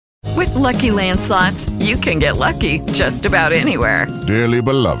Lucky Land Slots, you can get lucky just about anywhere. Dearly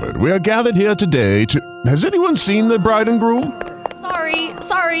beloved, we are gathered here today to... Has anyone seen the bride and groom?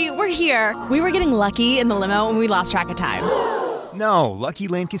 Sorry, we're here. We were getting lucky in the limo and we lost track of time. No, Lucky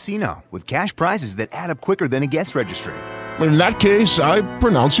Land Casino, with cash prizes that add up quicker than a guest registry. In that case, I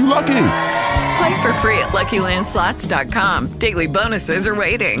pronounce you lucky. Play for free at LuckyLandSlots.com. Daily bonuses are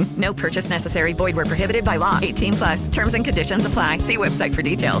waiting. No purchase necessary. Void where prohibited by law. 18+. Terms and conditions apply. See website for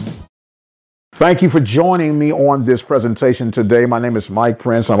details. Thank you for joining me on this presentation today. My name is Mike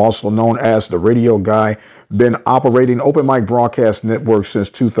Prince. I'm also known as the Radio Guy. Been operating OpenMic Broadcast Network since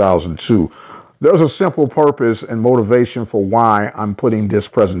 2002. There's a simple purpose and motivation for why I'm putting this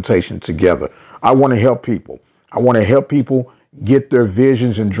presentation together. I want to help people. I want to help people get their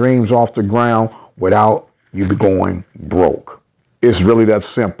visions and dreams off the ground without you going broke. It's really that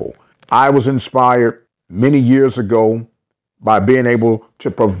simple. I was inspired many years ago by being able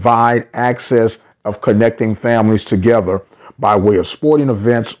to provide access of connecting families together by way of sporting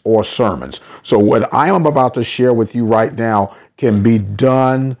events or sermons. So what I am about to share with you right now can be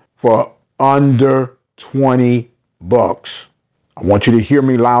done for under $20. I want you to hear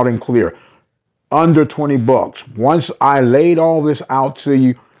me loud and clear. Under $20. Once I laid all this out to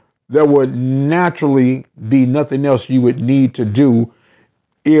you, there would naturally be nothing else you would need to do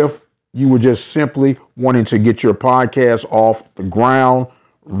if you were just simply wanting to get your podcast off the ground,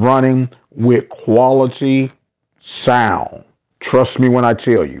 running with quality sound. Trust me when I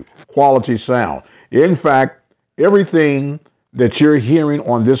tell you, quality sound. In fact, everything that you're hearing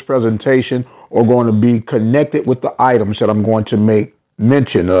on this presentation are going to be connected with the items that I'm going to make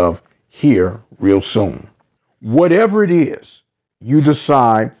mention of here real soon. Whatever it is you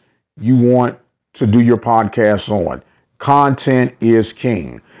decide you want to do your podcast on, content is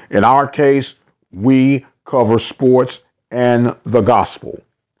king. In our case, we cover sports and the gospel.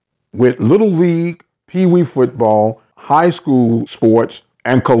 With Little League, Pee Wee football, high school sports,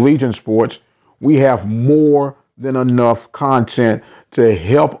 and collegiate sports, we have more than enough content to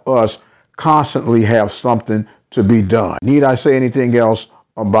help us constantly have something to be done. Need I say anything else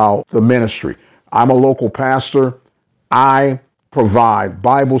about the ministry? I'm a local pastor. I provide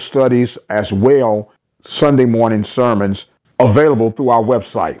Bible studies as well, Sunday morning sermons available through our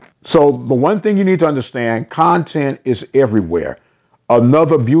website. So the one thing you need to understand, content is everywhere.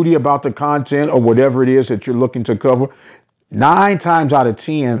 Another beauty about the content or whatever it is that you're looking to cover, 9 times out of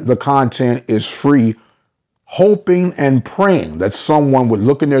 10, the content is free, hoping and praying that someone would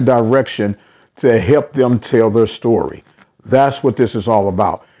look in their direction to help them tell their story. That's what this is all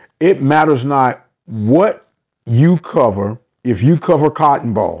about. It matters not what you cover. If you cover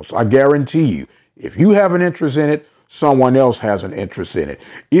cotton balls, I guarantee you, if you have an interest in it, someone else has an interest in it.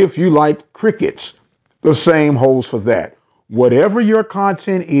 If you like crickets, the same holds for that. Whatever your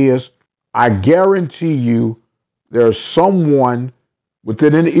content is, I guarantee you there's someone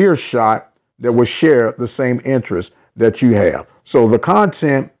within an earshot that will share the same interest that you have. So the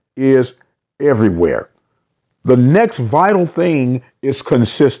content is everywhere. The next vital thing is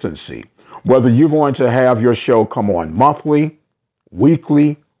consistency. Whether you're going to have your show come on monthly,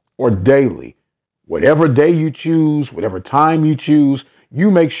 weekly, or daily, whatever day you choose, whatever time you choose,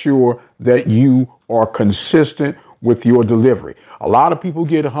 you make sure that you are consistent with your delivery. A lot of people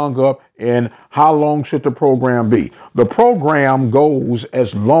get hung up in how long should the program be. The program goes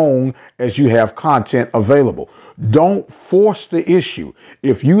as long as you have content available. Don't force the issue.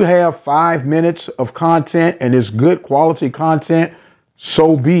 If you have 5 minutes of content and it's good quality content,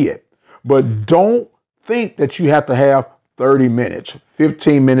 so be it. But don't think that you have to have 30 minutes,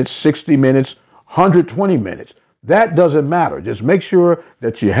 15 minutes, 60 minutes, 120 minutes. That doesn't matter. Just make sure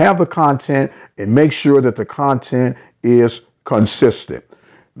that you have the content and make sure that the content is consistent.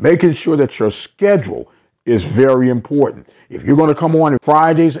 Making sure that your schedule is very important. If you're going to come on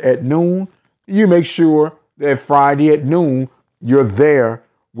Fridays at noon, you make sure that Friday at noon, you're there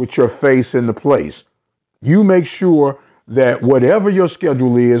with your face in the place. You make sure that whatever your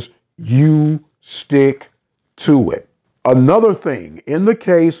schedule is, you stick to it. Another thing, in the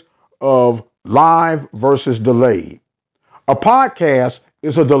case of live versus delayed, a podcast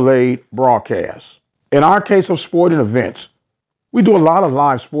is a delayed broadcast. In our case of sporting events, we do a lot of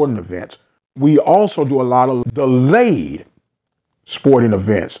live sporting events. We also do a lot of delayed sporting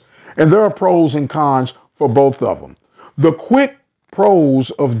events. And there are pros and cons for both of them. The quick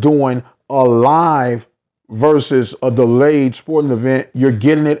pros of doing a live versus a delayed sporting event, you're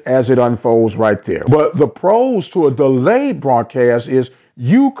getting it as it unfolds right there. But the pros to a delayed broadcast is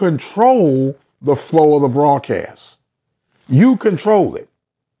you control the flow of the broadcast. You control it.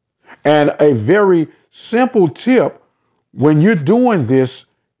 And a very simple tip, when you're doing this,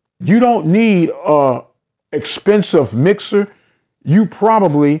 You don't need a expensive mixer. You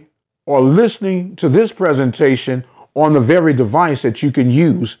probably are listening to this presentation on the very device that you can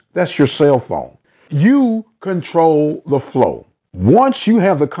use. That's your cell phone. You control the flow. Once you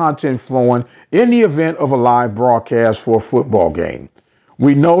have the content flowing in the event of a live broadcast for a football game,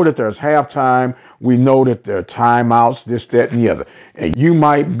 we know that there's halftime. We know that there are timeouts, this, that, and the other. And you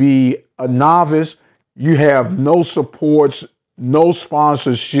might be a novice. You have no supports, no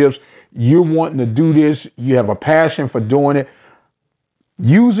sponsorships. You're wanting to do this. You have a passion for doing it.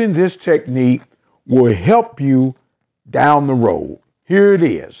 Using this technique will help you down the road. Here it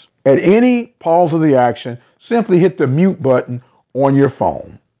is. At any pause of the action, simply hit the mute button on your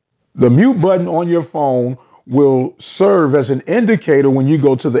phone. The mute button on your phone will serve as an indicator when you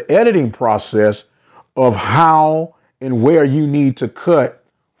go to the editing process of how and where you need to cut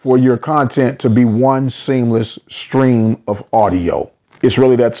for your content to be one seamless stream of audio. It's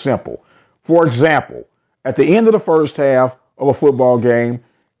really that simple. For example, at the end of the first half of a football game,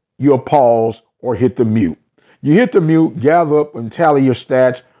 you'll pause or hit the mute. You hit the mute, gather up and tally your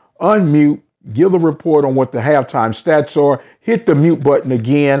stats, unmute, give a report on what the halftime stats are, hit the mute button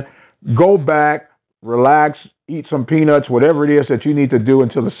again, go back, relax, eat some peanuts, whatever it is that you need to do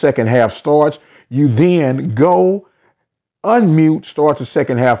until the second half starts. You then go, unmute, start the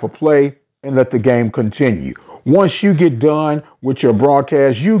second half of play, and let the game continue. Once you get done with your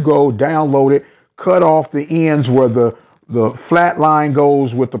broadcast, you go download it, cut off the ends where the flat line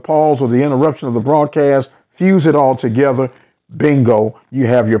goes with the pause or the interruption of the broadcast, fuse it all together, bingo, you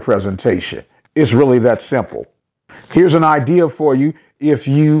have your presentation. It's really that simple. Here's an idea for you if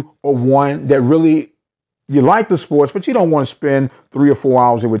you are one that really, you like the sports, but you don't want to spend 3 or 4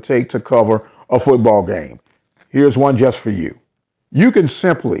 hours it would take to cover a football game. Here's one just for you. You can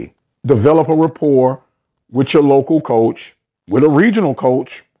simply develop a rapport with your local coach, with a regional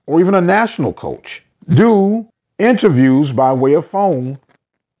coach, or even a national coach. Do interviews by way of phone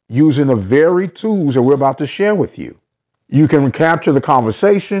using the very tools that we're about to share with you. You can capture the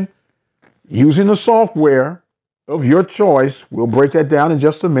conversation using the software of your choice. We'll break that down in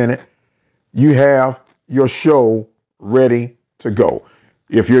just a minute. You have your show ready to go.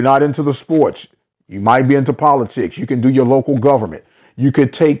 If you're not into the sports, you might be into politics. You can do your local government. You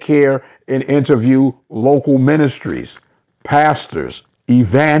could take care and interview local ministries, pastors,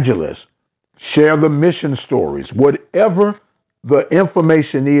 evangelists, share the mission stories, whatever the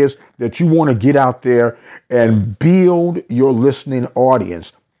information is that you want to get out there and build your listening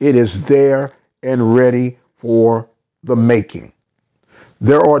audience. It is there and ready for the making.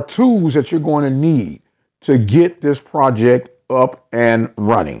 There are tools that you're going to need to get this project up and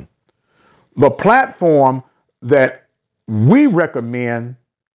running. The platform that we recommend,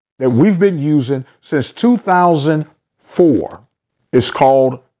 that we've been using since 2004, is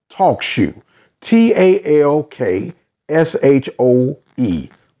called TalkShoe. TalkShoe.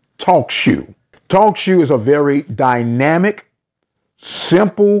 TalkShoe. TalkShoe is a very dynamic,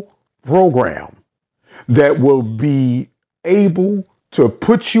 simple program that will be able to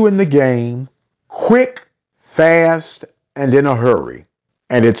put you in the game quick, fast, and in a hurry.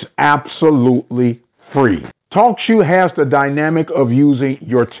 And it's absolutely free. TalkShoe has the dynamic of using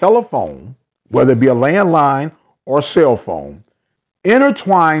your telephone, whether it be a landline or cell phone,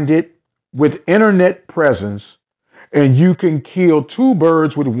 intertwined it with internet presence, and you can kill two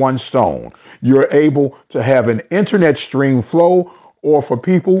birds with one stone. You're able to have an internet stream flow, or for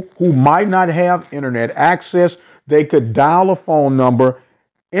people who might not have internet access, they could dial a phone number,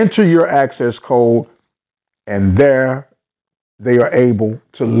 enter your access code, and there they are able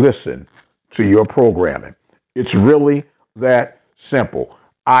to listen to your programming. It's really that simple.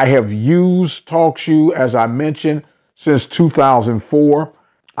 I have used TalkShoe, as I mentioned, since 2004.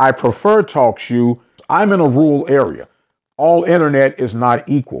 I prefer TalkShoe. I'm in a rural area. All internet is not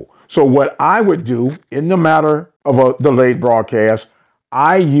equal. So what I would do in the matter of a delayed broadcast,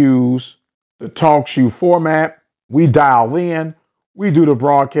 I use the TalkShoe format. We dial in, we do the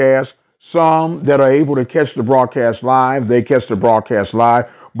broadcast. Some that are able to catch the broadcast live, they catch the broadcast live.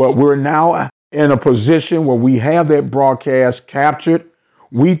 But we're now in a position where we have that broadcast captured.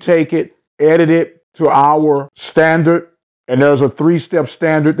 We take it, edit it to our standard, and there's a 3-step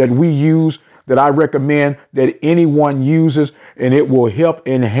standard that we use that I recommend that anyone uses, and it will help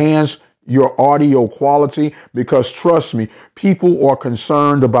enhance your audio quality, because trust me, people are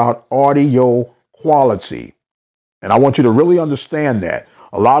concerned about audio quality. And I want you to really understand that.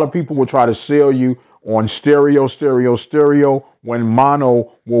 A lot of people will try to sell you on stereo, when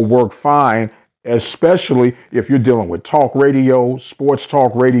mono will work fine, especially if you're dealing with talk radio, sports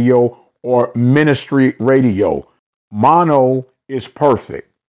talk radio, or ministry radio. Mono is perfect.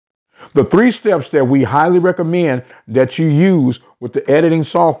 The 3 steps that we highly recommend that you use with the editing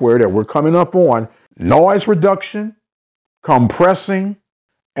software that we're coming up on: noise reduction, compressing,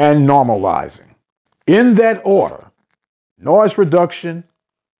 and normalizing. In that order: noise reduction,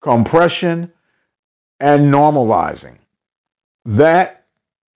 compression, and normalizing. That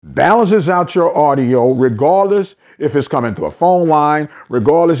balances out your audio regardless if it's coming through a phone line,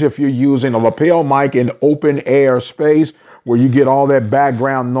 regardless if you're using a lapel mic in open air space where you get all that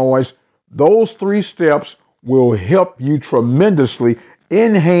background noise. Those 3 steps will help you tremendously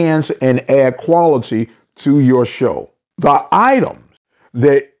enhance and add quality to your show. The items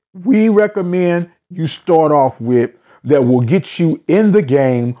that we recommend you start off with that will get you in the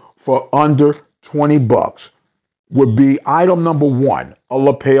game for under $20 would be item number 1, a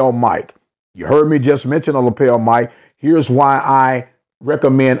lapel mic. You heard me just mention a lapel mic. Here's why I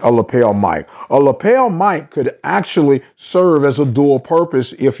recommend a lapel mic. A lapel mic could actually serve as a dual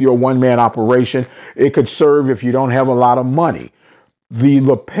purpose if you're a one-man operation. It could serve if you don't have a lot of money. The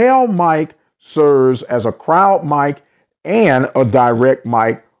lapel mic serves as a crowd mic and a direct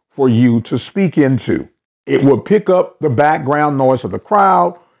mic for you to speak into. It will pick up the background noise of the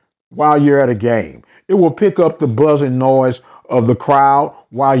crowd while you're at a game. It will pick up the buzzing noise of the crowd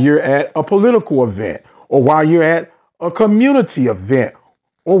while you're at a political event, or while you're at a community event,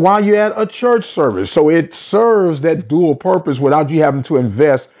 or while you're at a church service. So it serves that dual purpose without you having to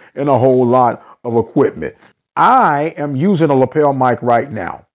invest in a whole lot of equipment. I am using a lapel mic right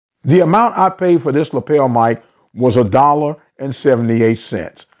now. The amount I paid for this lapel mic was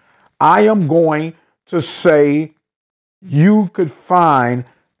 $1.78. I am going to say you could find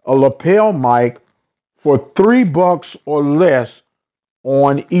a lapel mic for $3 or less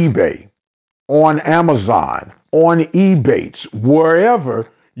on eBay, on Amazon, on Ebates, wherever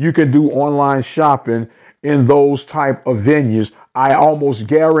you can do online shopping in those type of venues. I almost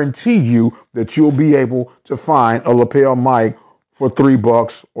guarantee you that you'll be able to find a lapel mic for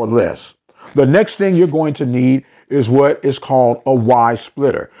 $3 or less. The next thing you're going to need is what is called a Y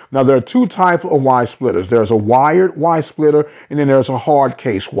splitter. Now, there are 2 types of Y splitters. There's a wired Y splitter, and then there's a hard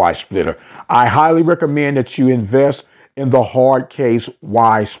case Y splitter. I highly recommend that you invest in the hard case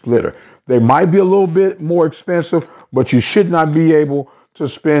Y splitter. They might be a little bit more expensive, but you should not be able to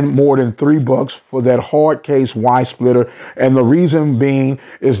spend more than $3 for that hard case Y splitter. And the reason being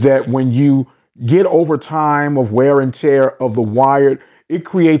is that when you get over time of wear and tear of the wired, it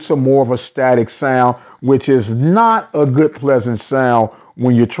creates a more of a static sound, which is not a good, pleasant sound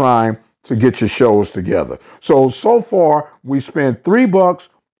when you're trying to get your shows together. So far, we spent $3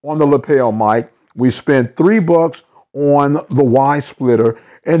 on the lapel mic. We spent $3 on the Y splitter.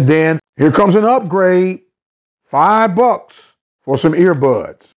 And then here comes an upgrade, $5 for some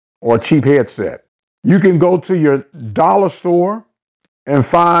earbuds or a cheap headset. You can go to your dollar store and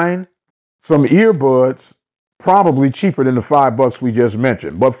find some earbuds probably cheaper than the $5 we just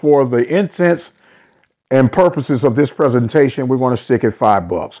mentioned. But for the intents and purposes of this presentation, we're going to stick at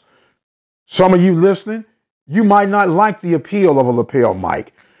 $5. Some of you listening, you might not like the appeal of a lapel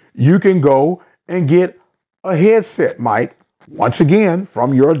mic. You can go and get a headset mic, once again,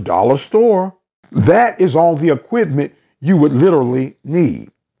 from your dollar store. That is all the equipment you would literally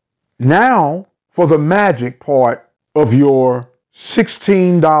need. Now, for the magic part of your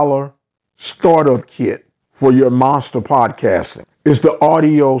 $16 startup kit for your monster podcasting is the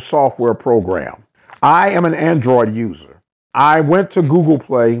audio software program. I am an Android user. I went to Google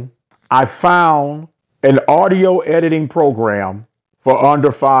Play. I found an audio editing program for under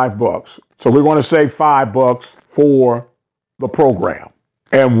 $5. So we're going to say $5 for the program.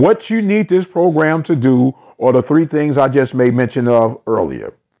 And what you need this program to do are the 3 things I just made mention of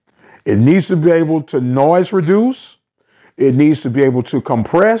earlier. It needs to be able to noise reduce, it needs to be able to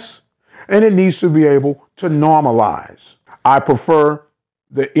compress, and it needs to be able to normalize. I prefer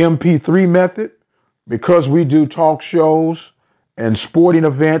the MP3 method because we do talk shows and sporting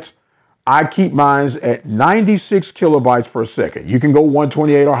events. I keep mine at 96 kilobytes per second. You can go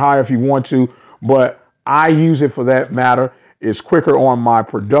 128 or higher if you want to, but I use it for that matter. It's quicker on my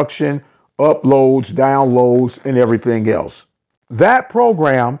production, uploads, downloads, and everything else. That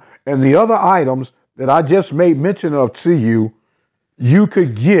program and the other items that I just made mention of to you, you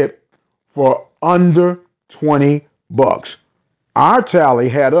could get for under $20. Our tally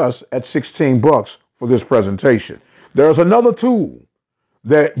had us at $16 for this presentation. There's another tool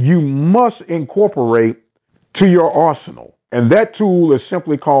that you must incorporate to your arsenal, and that tool is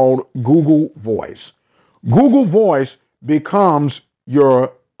simply called Google Voice. Google Voice becomes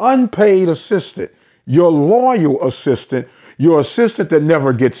your unpaid assistant, your loyal assistant, your assistant that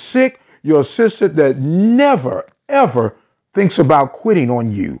never gets sick, your assistant that never, ever thinks about quitting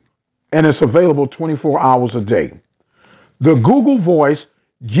on you. and it's available 24 hours a day. The Google Voice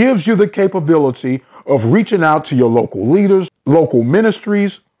gives you the capability of reaching out to your local leaders, local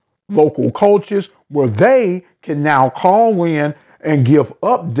ministries, local coaches, where they can now call in and give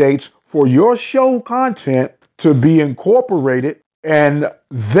updates for your show content to be incorporated, and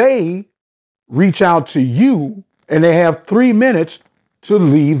they reach out to you and they have 3 minutes to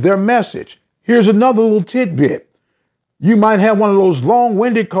leave their message. Here's another little tidbit. You might have one of those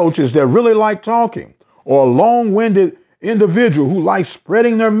long-winded coaches that really like talking, or a long-winded individual who likes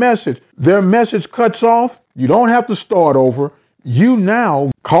spreading their message. Their message cuts off. You don't have to start over. You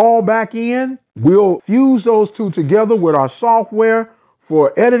now call back in. We'll fuse those two together with our software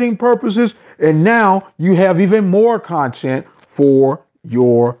for editing purposes. And now you have even more content for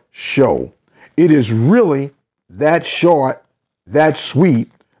your show. It is really that short, that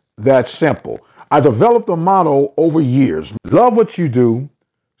sweet, that simple. I developed a motto over years. Love what you do,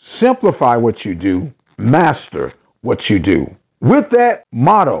 simplify what you do, master what you do. With that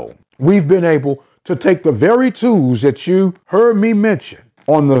motto, we've been able to take the very tools that you heard me mention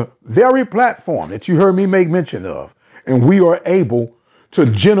on the very platform that you heard me make mention of, and we are able to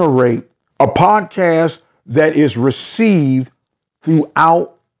generate a podcast that is received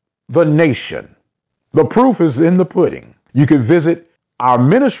throughout the nation. The proof is in the pudding. You can visit our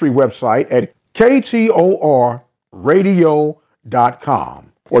ministry website at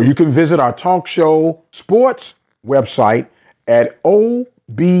ktorradio.com, or you can visit our talk show sports website at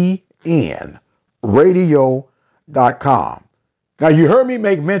obnradio.com. Now, you heard me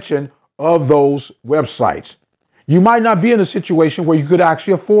make mention of those websites. You might not be in a situation where you could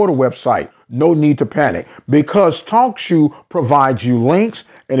actually afford a website. No need to panic, because TalkShoe provides you links,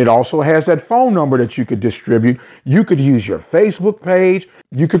 and it also has that phone number that you could distribute. You could use your Facebook page.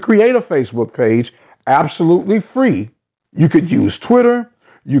 You could create a Facebook page absolutely free. You could use Twitter.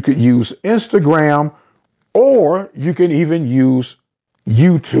 You could use Instagram, or you can even use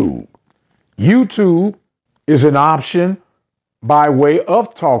YouTube. YouTube is an option by way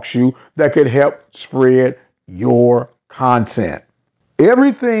of TalkShoe that could help spread your content.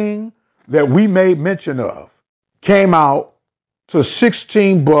 Everything that we made mention of came out to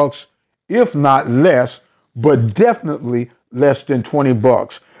 $16, if not less, but definitely less than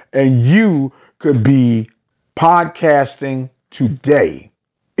 $20. And you could be podcasting today.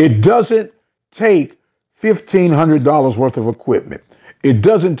 It doesn't take $1,500 worth of equipment. It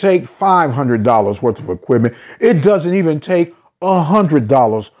doesn't take $500 worth of equipment. It doesn't even take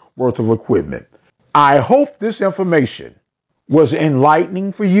 $100 worth of equipment. I hope this information was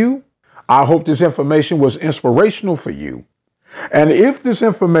enlightening for you. I hope this information was inspirational for you. And if this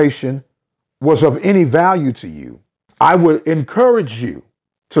information was of any value to you, I would encourage you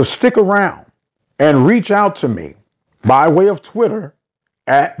to stick around and reach out to me by way of Twitter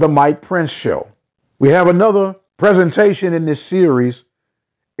at The Mike Prince Show. We have another presentation in this series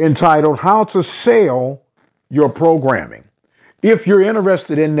entitled How to Sell Your Programming. If you're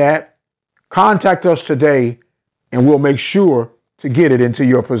interested in that, contact us today and we'll make sure to get it into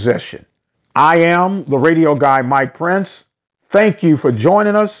your possession. I am the radio guy, Mike Prince. Thank you for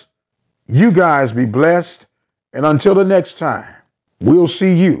joining us. You guys be blessed. And until the next time, we'll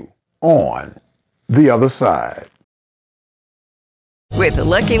see you on the other side. With the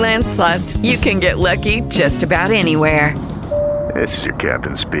Lucky Land Slots, you can get lucky just about anywhere. This is your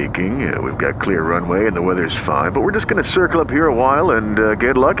captain speaking. We've got clear runway and the weather's fine, but we're just going to circle up here a while and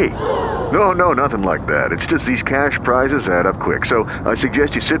get lucky. No, nothing like that. It's just these cash prizes add up quick. So I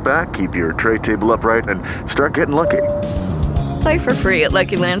suggest you sit back, keep your tray table upright, and start getting lucky. Play for free at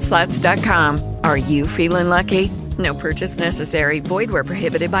LuckyLandSlots.com. Are you feeling lucky? No purchase necessary. Void where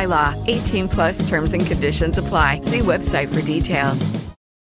prohibited by law. 18+ terms and conditions apply. See website for details.